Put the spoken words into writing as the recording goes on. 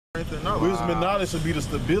and knowledge. Wisdom and knowledge should be the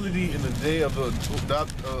stability in the day of the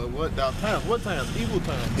what times? What times? Evil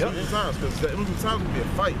times. Yep. Evil times, because the evil times will be a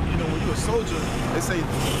fight. You know, when you're a soldier, they say the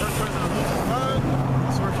first person to lose his mind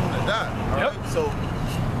is the first one to die. All right. So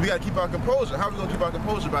we gotta keep our composure. How are we gonna keep our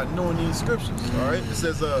composure? By knowing these scriptures. All right. It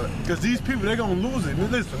says, because these people, they're gonna lose it.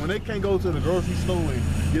 Listen, when they can't go to the grocery store and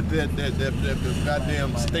get that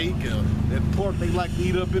goddamn steak and that pork they like to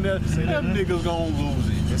eat up in there, them niggas gonna lose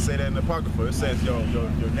it. It say that in the Apocrypha. It says your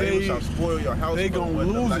neighbor shall spoil your house. They gonna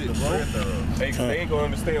lose it, bro. They ain't gonna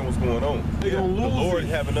understand what's going on. They gonna lose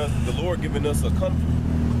it. The Lord giving us a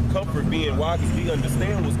comfort being why, because we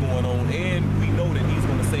understand what's going on and we know that He's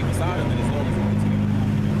gonna save us out of it as long as we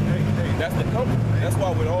continue. That's the comfort. That's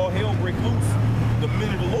why when all hell break loose, the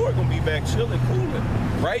minute the Lord gonna be back chilling,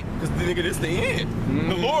 cooling, right? Because nigga, this the end.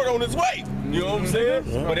 The Lord on His way. You know what I'm saying?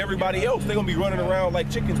 But everybody else, they gonna be running around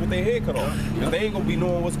like chickens with their head cut off. Because they ain't gonna be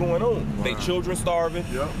knowing what's going on. They children starving.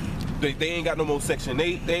 They ain't got no more Section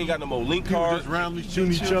 8. They ain't got no more link cards. Just randomly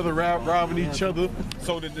shooting each other, robbing each other.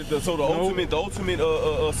 So the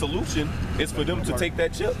ultimate solution is for them to take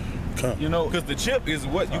that chip. You know, because the chip is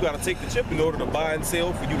what you got to take the chip in order to buy and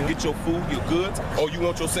sell for you to get your food, your goods, or you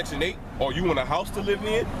want your Section 8, or you want a house to live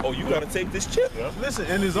in, or you got to take this chip. Listen,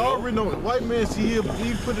 and it's all written on. White man, see,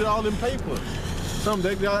 he put it all in paper.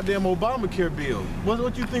 That goddamn Obamacare bill.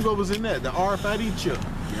 What you think what was in that? The RFID chip.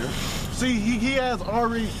 See, he has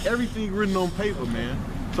already everything written on paper, man.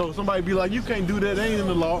 So somebody be like, you can't do that, ain't in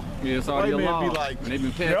the law. Yeah, it's already a law. Be like, and they've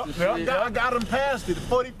been passed shit. I got them passed it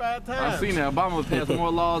 45 times. I've seen that. Obama passed more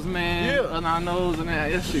laws, man, on our nose, and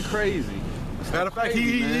that shit crazy. Matter of fact,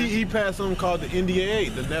 he passed something called the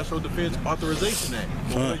NDAA, the National Defense Authorization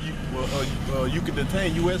Act. You can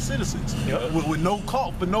detain U.S. citizens with no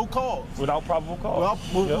cause, for no cause. Without probable cause.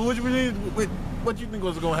 What do you think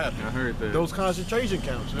was going to happen? I heard that. Those concentration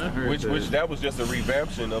camps, man. Which that was just a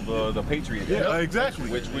revamption of the Patriot Act. Yeah, exactly.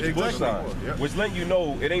 Which Bush signed. Which let you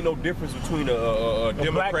know it ain't no difference between a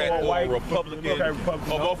Democrat or a Republican. Or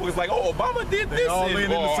motherfuckers like, oh, Obama did this. They all in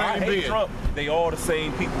the same I hate Trump. They all the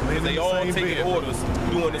same people. They all taking orders,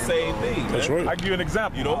 doing the same thing. That's right. I give you an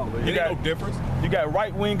example. You know, it ain't no difference. You got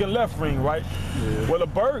right wing and left wing, right? Yeah. Well, a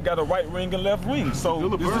bird got a right wing and left wing,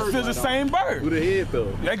 so it's the same bird. With a head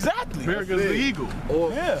though. Exactly. Bird is the eagle.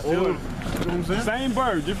 Or same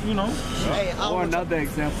bird, you know. Hey, or another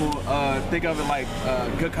example, think of it like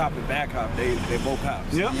good cop and bad cop. They both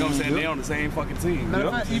cops. You know what I'm saying? They on the same fucking team.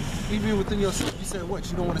 Even within yourself, you said what?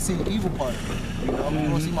 You don't want to see the evil part. You know, you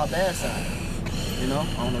want to see my bad side. You know, I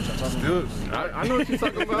don't know what y'all talking about. I know what you're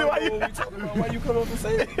talking about. What we talking about? Why you come up and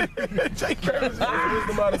say that? Jake crazy. It's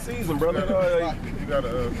wisdom out of season, brother. You got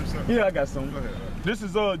yeah, I got some. This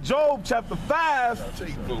is Job chapter 5,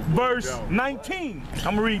 verse 19. I'm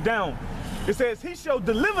gonna read down. It says, he shall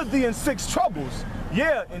deliver thee in 6 troubles.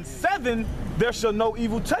 Yeah, in 7 there shall no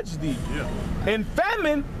evil touch thee. In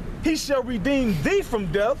famine he shall redeem thee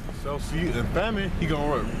from death. So see, in famine he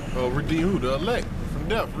gonna redeem who? The elect.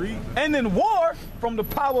 Death, read. And in war, from the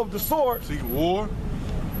power of the sword. See, war.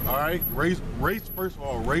 All right, race. First of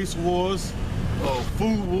all, race wars,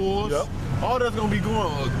 food wars. All that's gonna be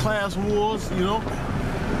going. Class wars. You know,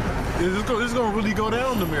 it's gonna really go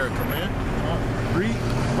down in America, man. Read.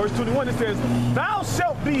 Verse 21. It says, "Thou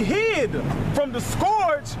shalt be hid from the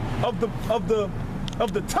scourge of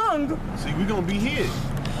the tongue." See, we gonna be hid.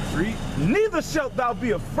 Read. Neither shalt thou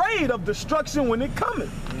be afraid of destruction when it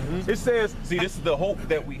cometh. It says, see, this is the hope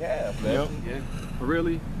that we have, man.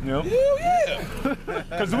 Really? Hell yeah.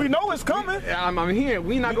 Because we know it's coming. I'm here.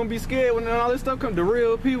 We not gonna be scared when all this stuff comes. The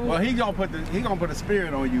real people. Well, he gonna put a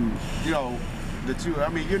spirit on you. You know. I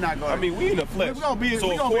mean, you're not going. I mean, we in the flesh. We're gonna be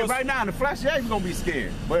right now in the flesh. Yeah, you're gonna be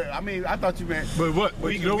scared. But I mean, I thought you meant. But what?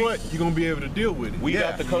 You know what? You're gonna be able to deal with it. We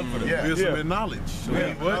got the comfort. Wisdom and knowledge. So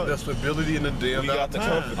what? The stability in the day of our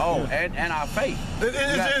time. Oh, and our faith.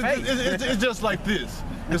 It's just like this.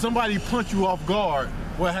 If somebody punch you off guard,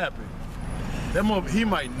 what happened? He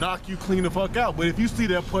might knock you clean the fuck out. But if you see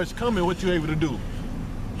that punch coming, what you able to do?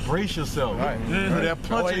 Brace yourself. That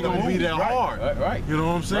punch ain't gonna be that hard. You know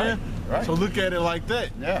what I'm saying? Right. So look at it like that.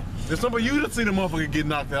 If somebody you done see the motherfucker get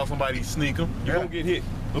knocked out, somebody sneak him, you gonna get hit.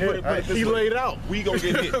 He laid out. We gonna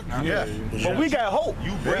get hit. But we got hope.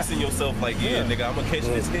 You bracing yourself like, nigga, I'm gonna catch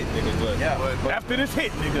this hit, nigga. But after this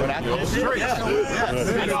hit, nigga. But after this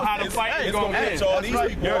hit, you know how to fight. It's gonna catch all these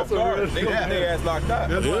people off guard. They gonna get their ass knocked out.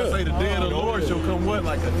 That's why I say the day of the Lord shall come what?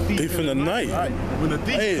 Like a thief in the night. When the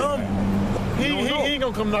thief comes, he ain't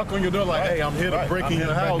gonna come knock on your door like, hey, I'm here to break in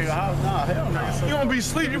your house. Nah, hell no. You gonna be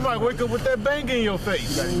asleep, you might wake up with that bang in your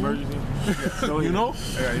face. You got emergency? So, you know?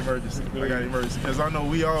 I got emergency. Because I know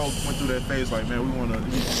we all went through that phase like, man, we wanna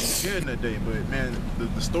scared in that day, but man,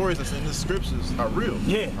 the stories that's in the scriptures are real.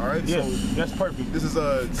 Yeah. All right. Yeah. So That's perfect. this is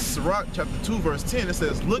Sirach chapter 2 verse 10. It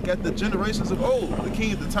says, "Look at the generations of old,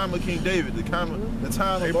 the time of King David, the time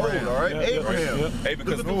of old." All right, Abraham. Hey,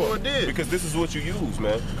 because look what the Lord did. Because this is what you use,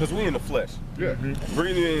 man. Because we in the flesh. Yeah.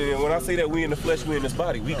 When I say that we in the flesh, we in this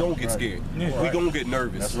body. We gonna get scared. We gonna get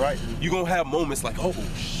nervous. That's right. You gonna have moments like, oh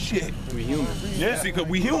shit. We human. Yeah. See, cause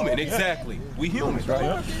we human, exactly. We human,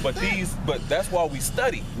 right? But that's why we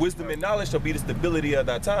study. Wisdom and knowledge shall be the stability of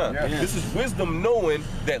our time. Yeah. This is wisdom knowing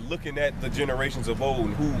that looking at the generations of old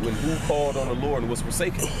and who called on the Lord and was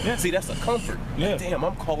forsaken. Yeah. See, that's a comfort. Yeah. Damn,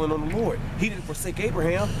 I'm calling on the Lord. He didn't forsake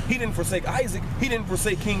Abraham. He didn't forsake Isaac. He didn't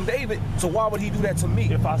forsake King David. So why would he do that to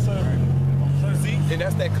me? If I serve. See, and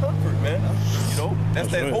that's that comfort, man. You know, that's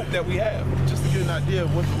that hope that we have. Just to get an idea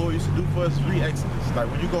of what the Lord used to do for us, read Exodus. Like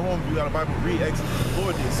when you go home, you got a Bible, read Exodus. The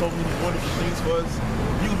Lord did so many wonderful things for us.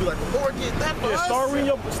 You can be like, the Lord did that for us. Start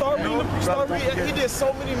reading. He did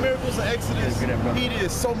so many miracles in Exodus. He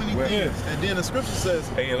did so many things. And then the scripture says,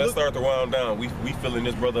 Hey, and let's start to round down. We filling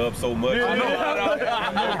this brother up so much. I know.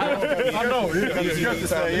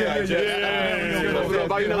 I'm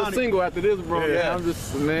about another single after this, bro. Yeah. I'm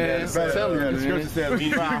just, man, telling you, the man. scripture says,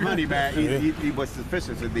 we find honey, man. He was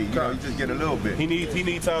sufficient to be. You know, you just get a little bit. He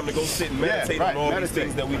need time to go sit and meditate on all these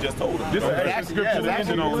things that we just told him. This is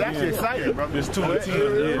It's actually exciting, brother. It's too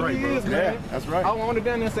It really is, man. That's right. I want to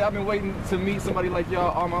down there and say I've been waiting to meet somebody like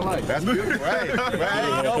y'all all my life. That's beautiful. Right. You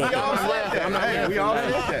know, we all said that. Right. We all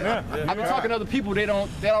said that. I've been talking to other people. I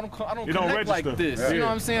don't connect like this. You know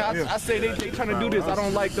what I'm saying? I say they trying to do this. I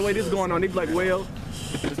don't like the way this is going on. They be like, well,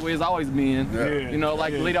 this is the way it's always been. You know,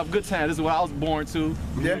 like laid up good time. This is what I was born to.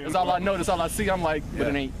 That's all I know. That's all I see. I'm like, but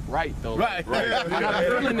it ain't right though. Right. I'm not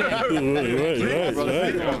feeling that.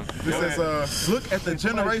 this says, look at the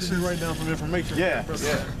generations. Right now from information. Yeah.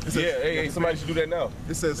 Hey, somebody should do that now.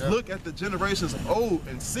 It says, look at the generations of old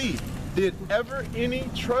and see, did ever any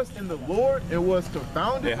trust in the Lord and was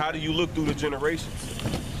confounded? And how do you look through the generations?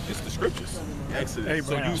 It's the scriptures. Exodus.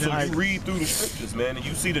 So you read through the scriptures, man, and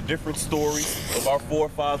you see the different stories of our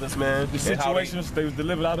forefathers, man. The situations they was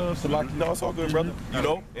delivered out of. So like, no, it's all good, brother. You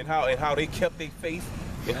know, and how they kept their faith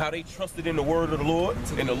and how they trusted in the word of the Lord,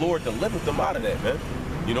 and the Lord delivered them out of that, man.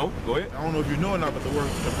 You know, go ahead. I don't know if you know or not, but the word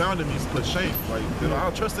confounded means put shame. Like, you know,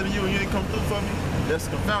 I trusted in you and you didn't come through for me. That's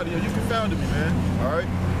confounded. You confounded me, man. All right.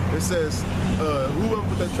 It says, whoever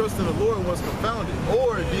put that trust in the Lord was confounded.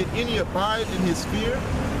 Or did any abide in his fear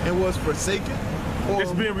and was forsaken? Or,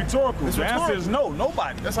 it's being rhetorical. The answer is no,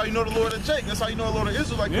 nobody. That's how you know the Lord of Jake. That's how you know the Lord of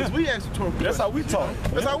Israel. Like, because we ask rhetorical That's how we talk.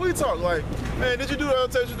 That's how we talk. Like, man, did you do what I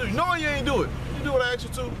tell you to do? No, you ain't do it. You do what I asked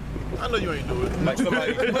you to. I know you ain't do it. Like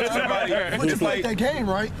somebody But you played that game,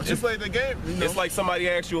 right? You played the game. You know? It's like somebody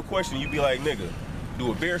asks you a question, you be like, nigga,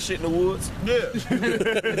 do a bear shit in the woods? Yeah. You know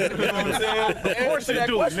what I'm saying? Of course they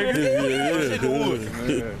do it, nigga. Shit in the woods.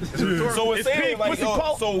 So it's saying like, so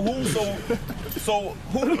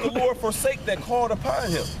who did the Lord forsake that called upon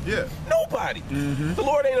him? Yeah. Nobody. The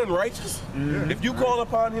Lord ain't unrighteous. If you call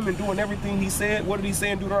upon him and doing everything he said, what did he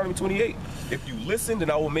say in Deuteronomy 28? If you listen, then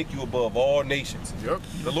I will make you above all nations. Yep.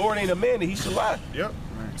 The Lord ain't a man that he should lie. Yep.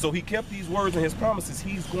 So he kept these words and his promises.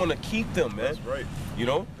 He's going to keep them, man. That's right. You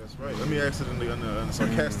know? That's right. Let me ask it in a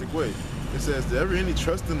sarcastic way. It says, did ever any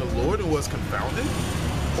trust in the Lord and was confounded?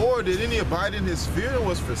 Or did any abide in his fear and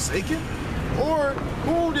was forsaken? Or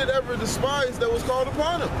who did ever despise that was called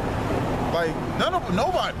upon him? Like,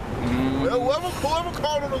 nobody. Whoever called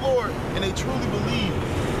on the Lord and they truly believe,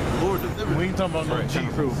 the Lord delivered. We ain't talking about no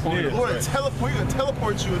cheap proof. The Lord can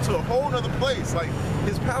teleport you into a whole nother place. Like,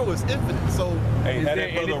 his power is infinite. So, hey, had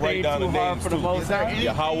that brother write down the names too.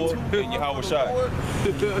 Yahweh and Yahweh Shai.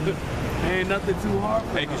 Ain't nothing too hard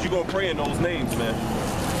for Hey, because you're going to pray in those names, man.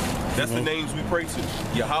 That's the names we pray to.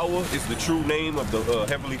 Yahweh is the true name of the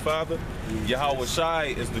Heavenly Father. Yahweh Shai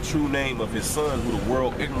is the true name of his son, who the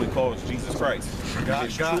world ignorantly calls Jesus Christ.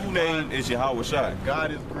 His true name is Yahweh Shai.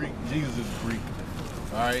 God is Greek, Jesus is Greek.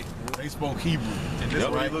 All right? They spoke Hebrew. and this is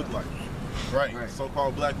what he looked like. Right.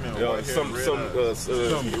 So-called black man. Some resemblance.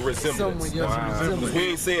 We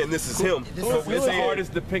ain't saying this is him. We're saying this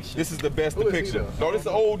is the best depiction. No, this is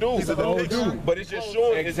an old dude. He's an old dude. But it's just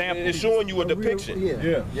showing, it's showing you a depiction.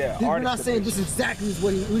 Yeah. We're not saying this exactly is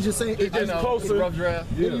what we're just saying it's just closer. Rough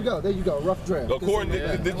draft. There you go, rough draft. According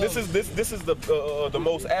to this is the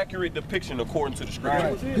most accurate depiction according to the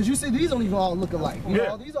scripture. Because you see, these don't even all look alike. You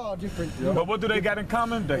know, these are all different. But what do they got in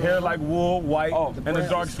common? The hair like wool, white, and the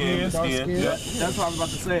dark skin. Yeah. That's what I was about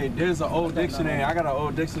to say. There's an old dictionary. I got an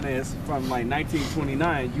old dictionary. It's from like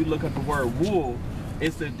 1929. You look at the word wool,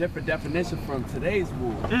 it's a different definition from today's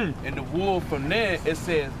wool. And the wool from there, it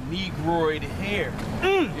says negroid hair.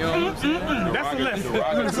 know what I'm saying? That's a lesson.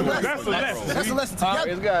 That's a lesson. That's a lesson together.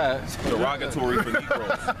 Praise God. Derogatory for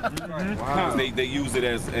Negroes. They use it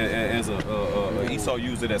as a Esau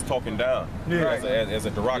used it as talking down, as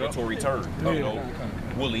a derogatory term. You know,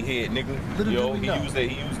 woolly head nigga. You know, he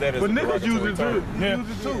used that as but a niggas use derogatory it term. too. Use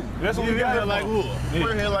it too. That's what we got here like wool.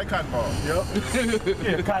 We're here like cotton balls. Yep.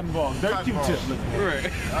 Yeah, cotton balls. Dirt Q-tips.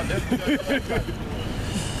 Right.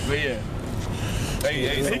 But yeah.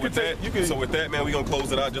 Hey, so with that, man, we gonna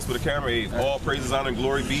close it out just for the camera. Hey, all praises, honor, and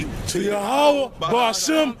glory be to Yahweh,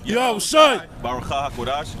 Ba'ashem, Yahushai. Baruch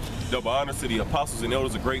HaKodash. Double honor to the apostles and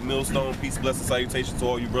elders of Great Millstone. Peace, blessing, salutations to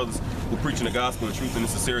all you brothers who preaching the gospel in truth and in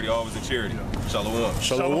sincerity, always in charity. Shalom.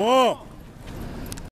 Shalom.